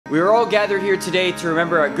We are all gathered here today to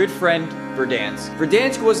remember our good friend, Verdansk.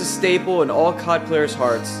 Verdansk was a staple in all COD players'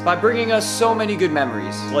 hearts by bringing us so many good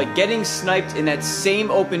memories, like getting sniped in that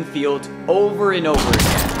same open field over and over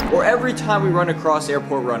again, or every time we run across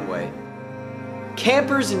airport runway.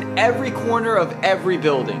 Campers in every corner of every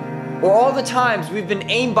building, or all the times we've been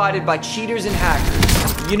aimbotted by cheaters and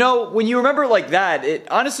hackers. You know, when you remember like that, it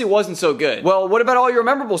honestly wasn't so good. Well, what about all your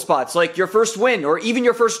memorable spots, like your first win, or even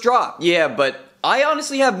your first drop? Yeah, but I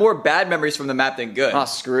honestly have more bad memories from the map than good. Ah,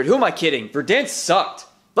 screw it. Who am I kidding? Verdansk sucked.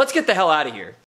 Let's get the hell out of here.